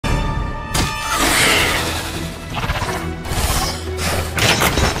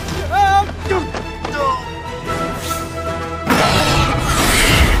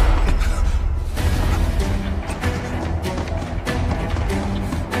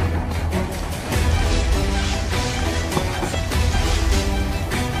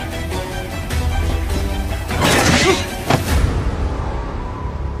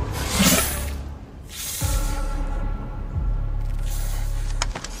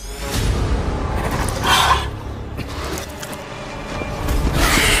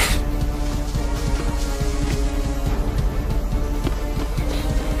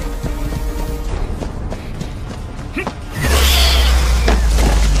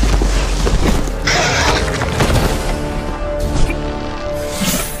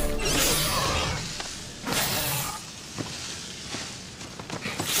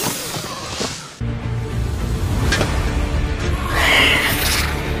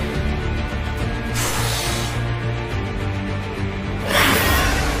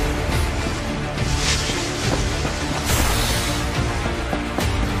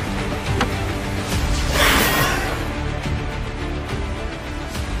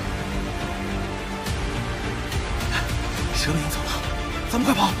蛇领走了，咱们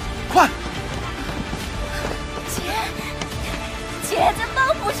快跑！快！姐，再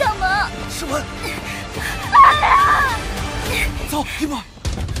帮不上忙。诗文，哎呀！走，一波。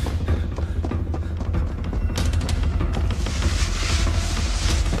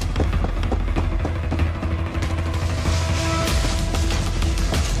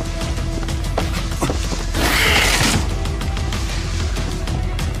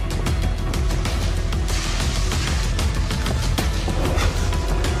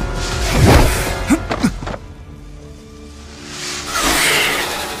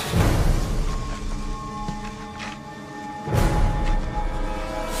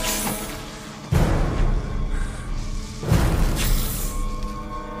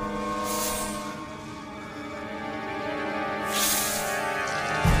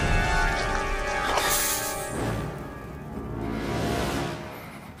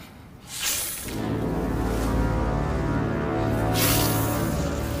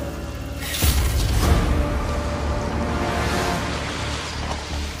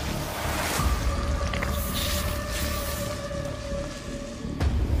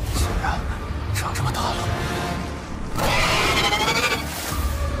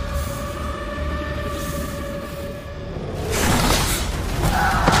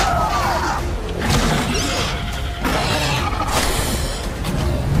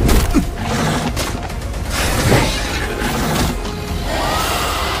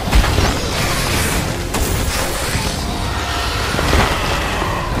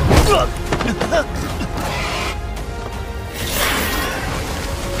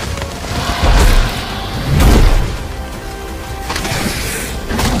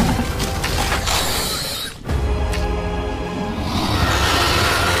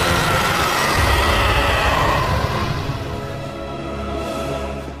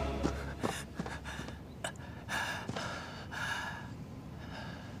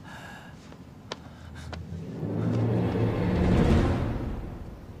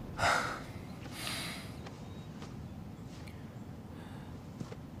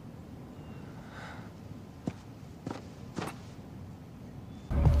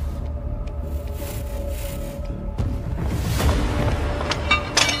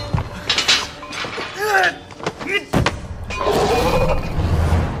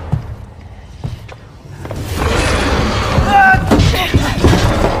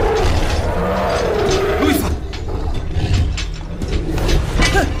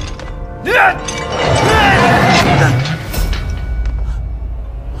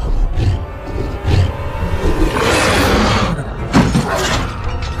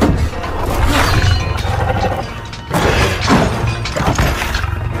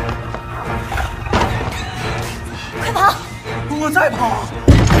 再跑！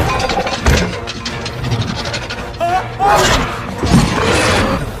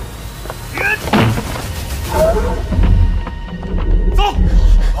走！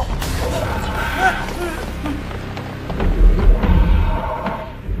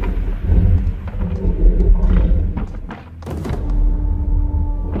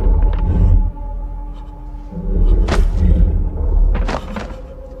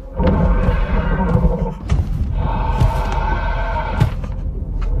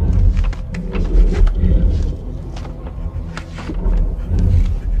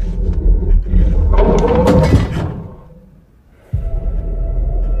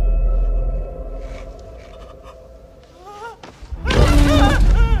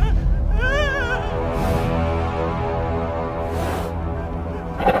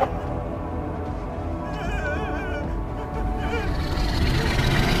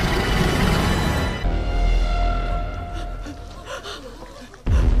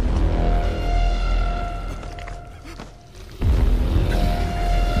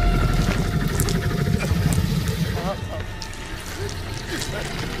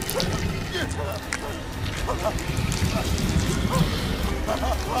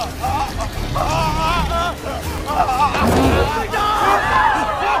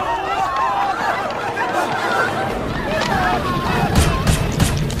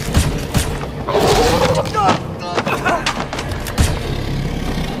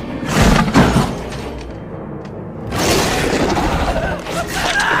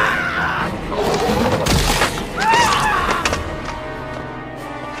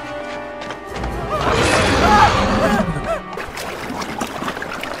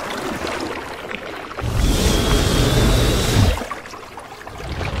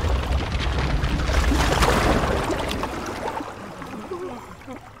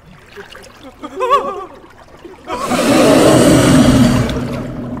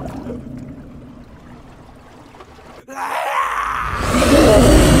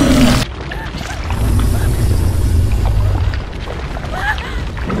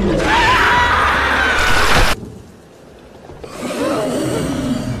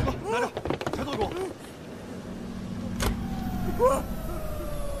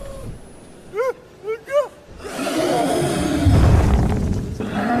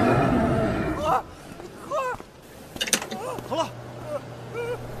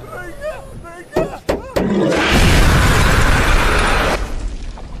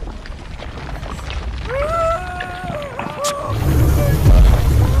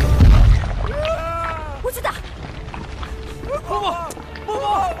我去打。默默，默默。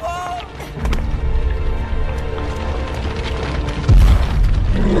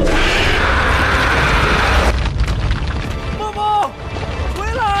 默默，回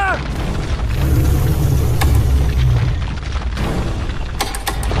来！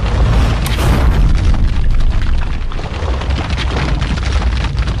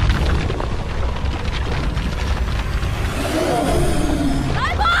来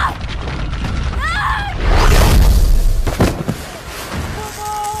吧！来！默默。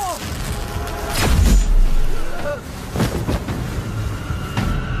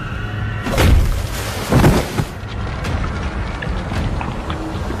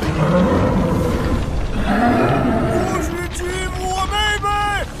 不许欺负我妹妹！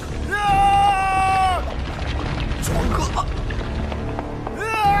啊！壮哥！啊！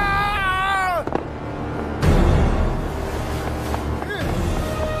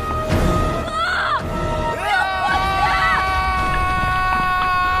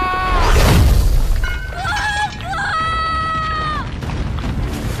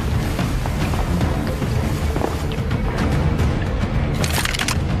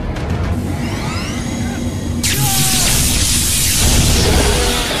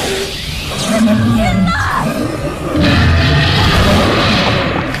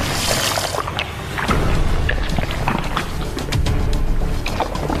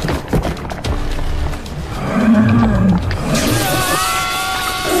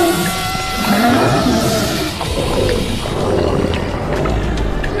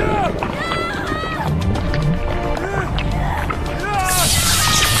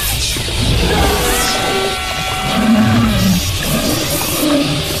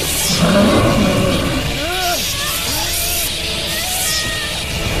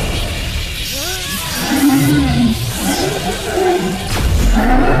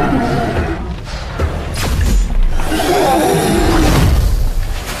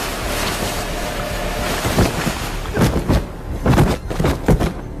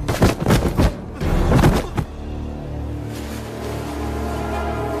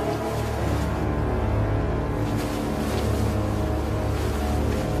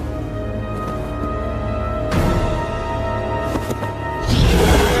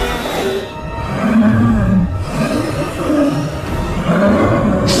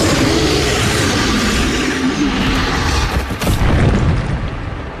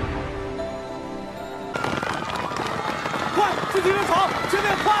去敌人城，前面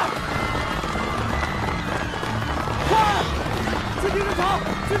快！快！去敌人城，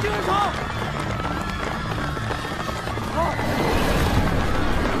去敌人城！好！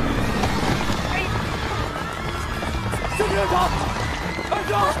去敌人城，快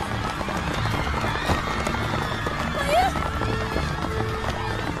走！马云，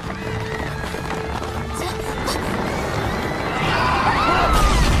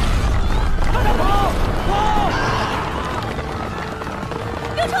快点跑！跑！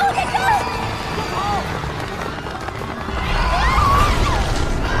 有车，我开车！快跑！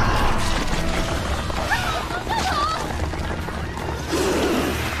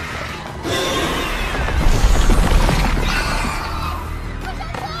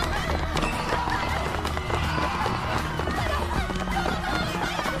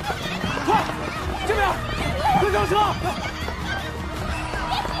快，这边，快上车！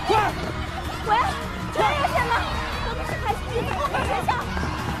快！喂，这有什么？我们是海星女子工科学校，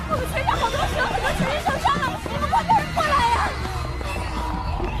我们学校好多学生和学生受伤了，你们快点人过来呀！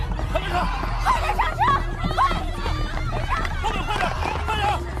快点上！快点上车！快！后面快点，快点！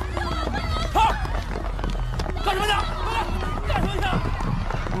好，干什么去？快点，干什么去？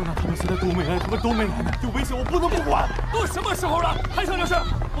莫娜他们现在都没来，他们都没来呢，有危险我不能不管。都什么时候了，还想这事？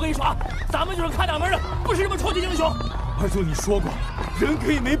我跟你说啊，咱们就是看大门的，不是什么超级英雄。二舅你说过，人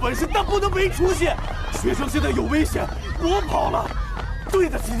可以没本事，但不能没出息。学生现在有危险，我跑了，对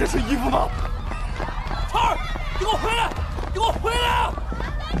得起这身衣服吗？超儿，你给我回来！你给我回来啊！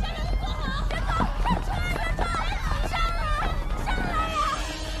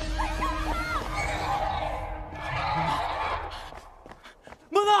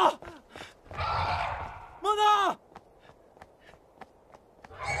 莫娜，莫娜，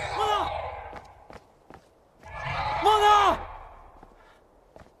莫娜，莫娜，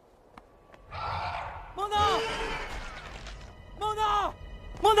莫娜，莫娜，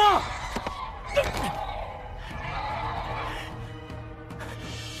莫娜。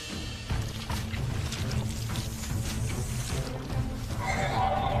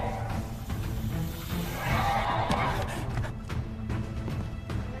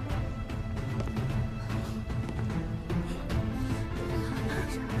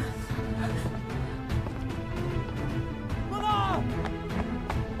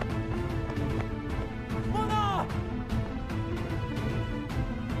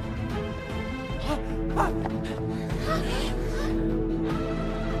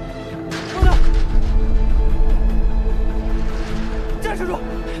站住！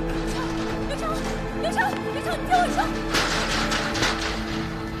刘成，你听我说。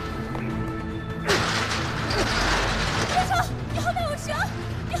刘成，你后面有蛇，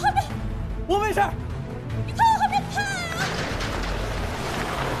你后面。我没事。你看我后面看啊！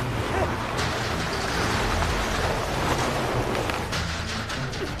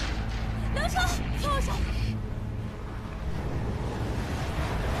刘成，听我说。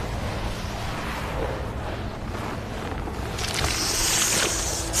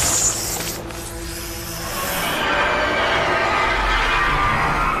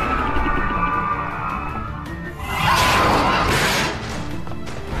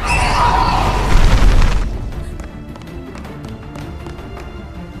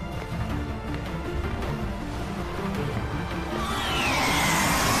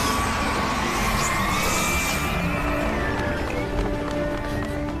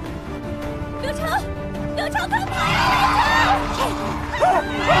刘成，快跑呀！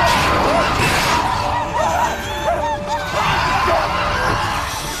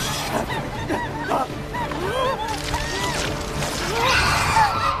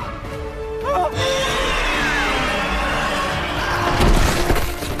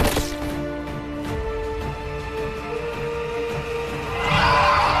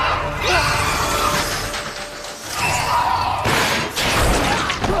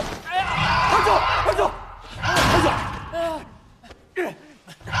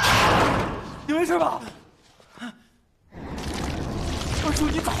你没事吧？二叔，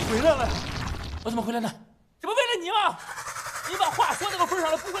你咋回来了呀？我怎么回来呢？这不为了你吗？你把话说那个份上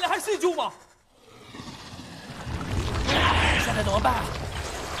了，不回来还是谁救吗？现在怎么办啊？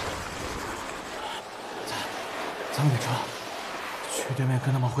咱们给车，去对面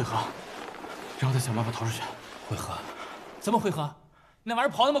跟他们汇合，然后再想办法逃出去。汇合？怎么汇合？那玩意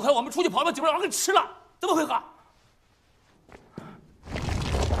儿跑那么快，我们出去跑了几步，让人给吃了，怎么汇合？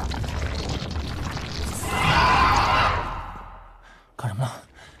干什么呢？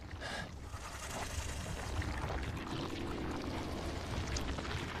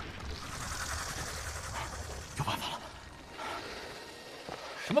有办法了。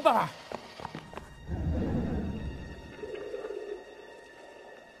什么办法？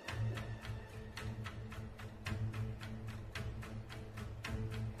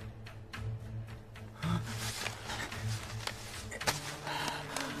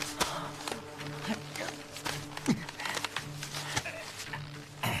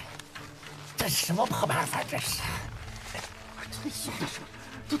这是什么破办法？这是！这小的事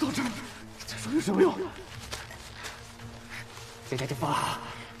都到这儿了，再说有什么用？这家地方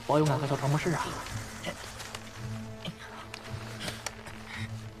保勇敢和小传不是啊！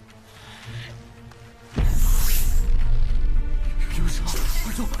有蛇！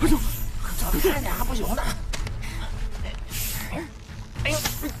二舅，看着还不行呢！哎呦，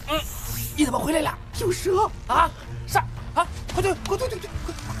你怎么回来了？有蛇啊！啥？啊！快退！快！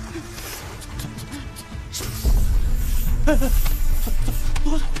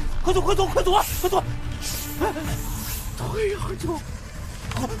快走！对呀，二舅，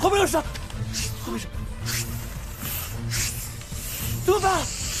后面有蛇，后面是，怎么办？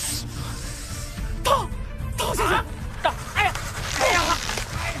逃下去！哎呀！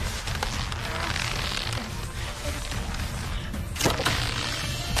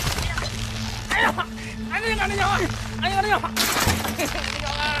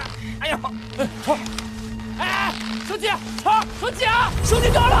哎，手机啊！手机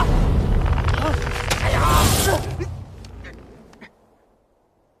掉了！哎呀！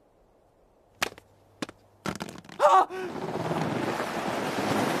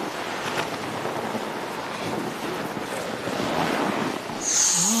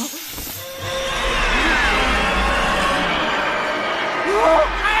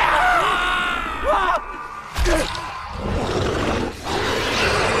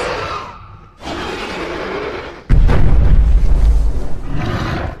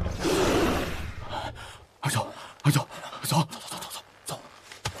二舅，走！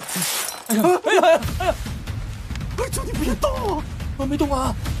哎呀！二舅，你别动啊！我没动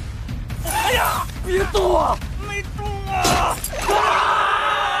啊！哎呀，别动啊！没动啊！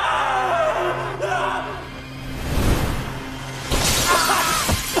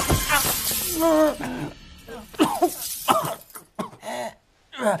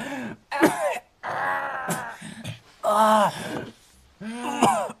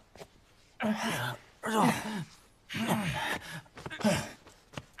二舅，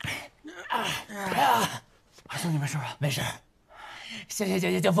你没事吧？没事，谢谢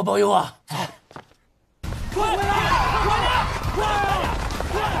姐姐姐夫保佑啊！走，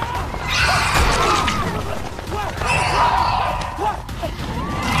快！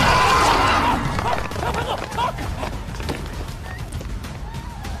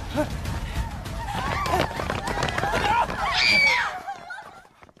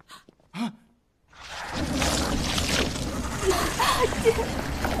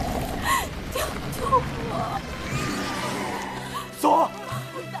走！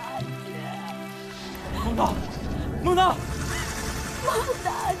孟娜，孟娜，孟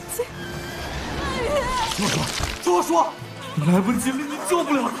大姐，说，来不及了，你救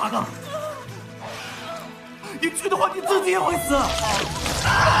不了他的。你去的话，你自己也会死。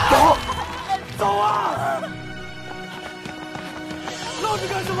走啊！愣着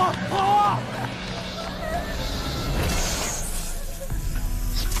干什么？跑啊！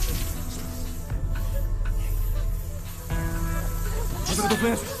把这个都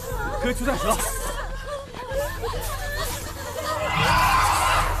吞下去，可以驱散蛇。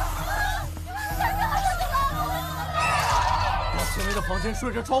到前面的房间，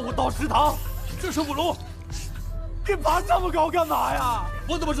顺着窗户到食堂。这是5楼。你爬这么高干嘛呀？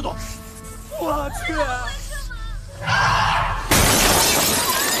我怎么知道？我去！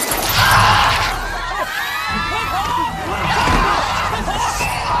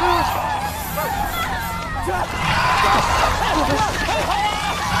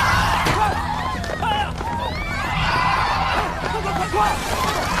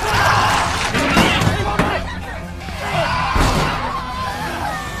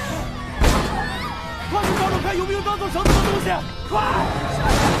快去找找看有没有当做绳子的东西！快！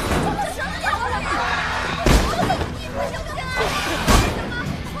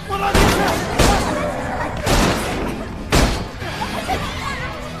我拉进去！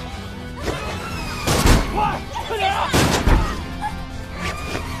快点啊！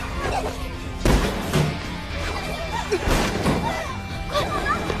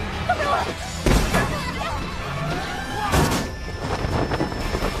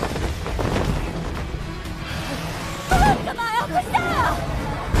干嘛呀？快下呀！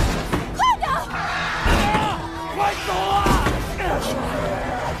快点！快走啊！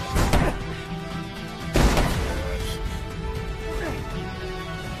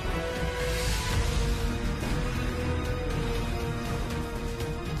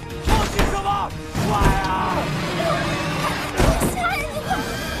着急什么？快啊！吓人！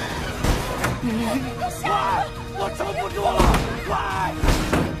你快！我撑不住了！快！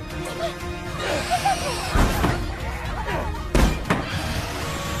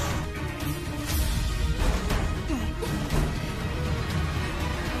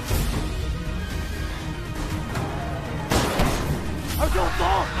二舅走！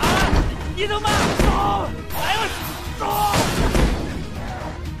啊！你能吗？走！哎呦，走！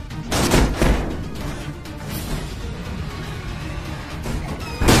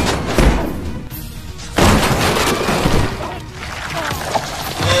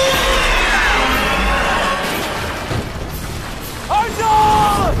二舅！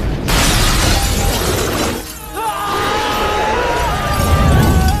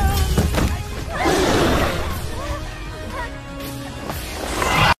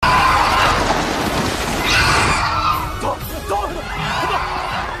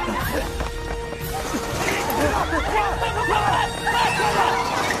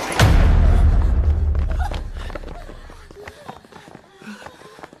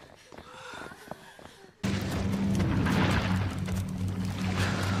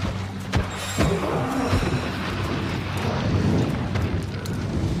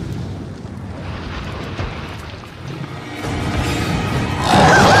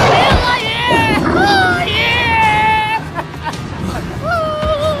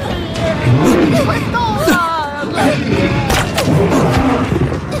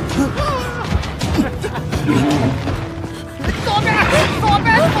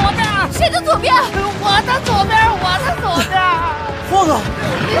谁的左边？我的左边。晃啊！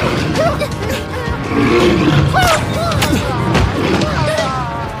右边。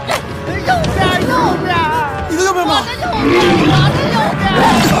你的右边吗？我的右边。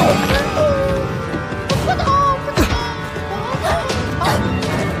不懂。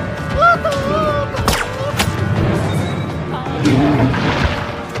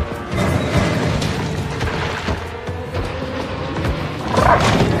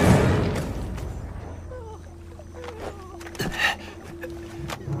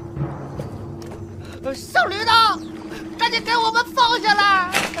剩驴的，赶紧给我们放下来！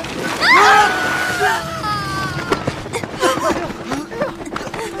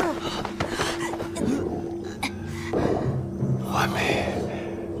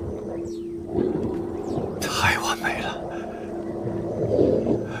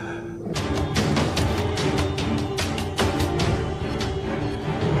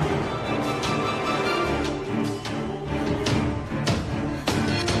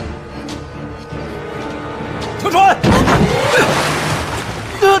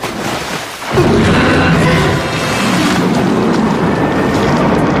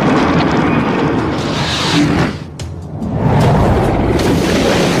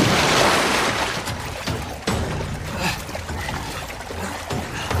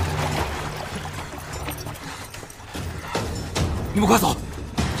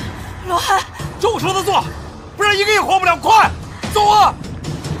罗汉，照我说的做，不然一个也活不了！快，走啊，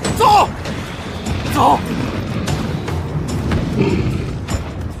走，走！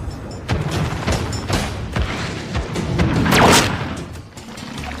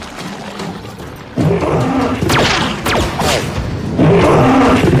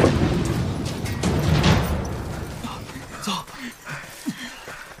走！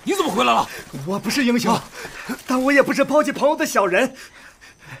你怎么回来了？我不是英雄，但我也不是抛弃朋友的小人。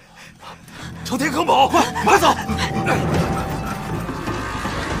朝天坑堡，快走！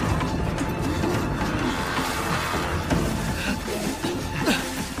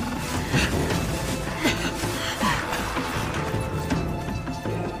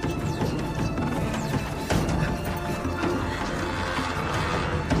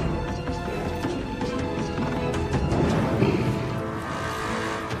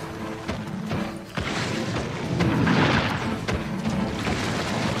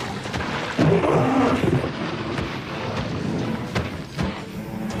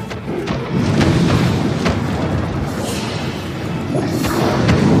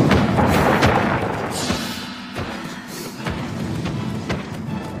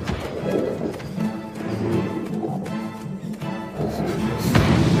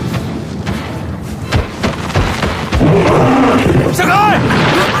闪开！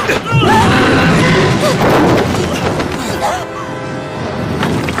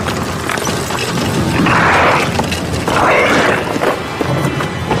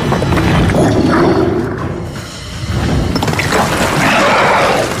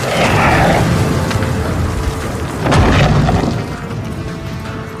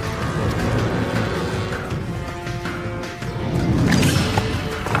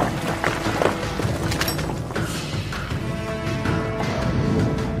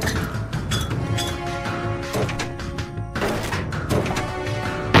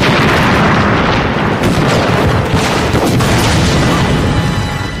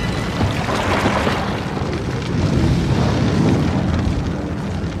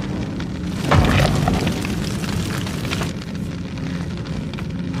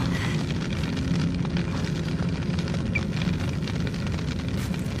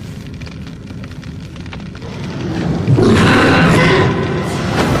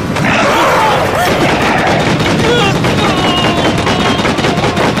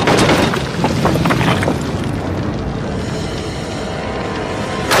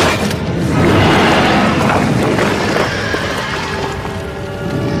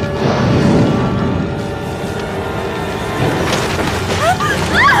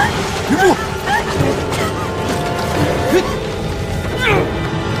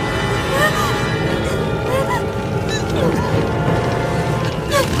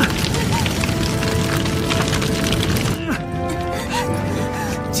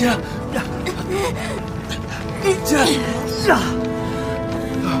姐，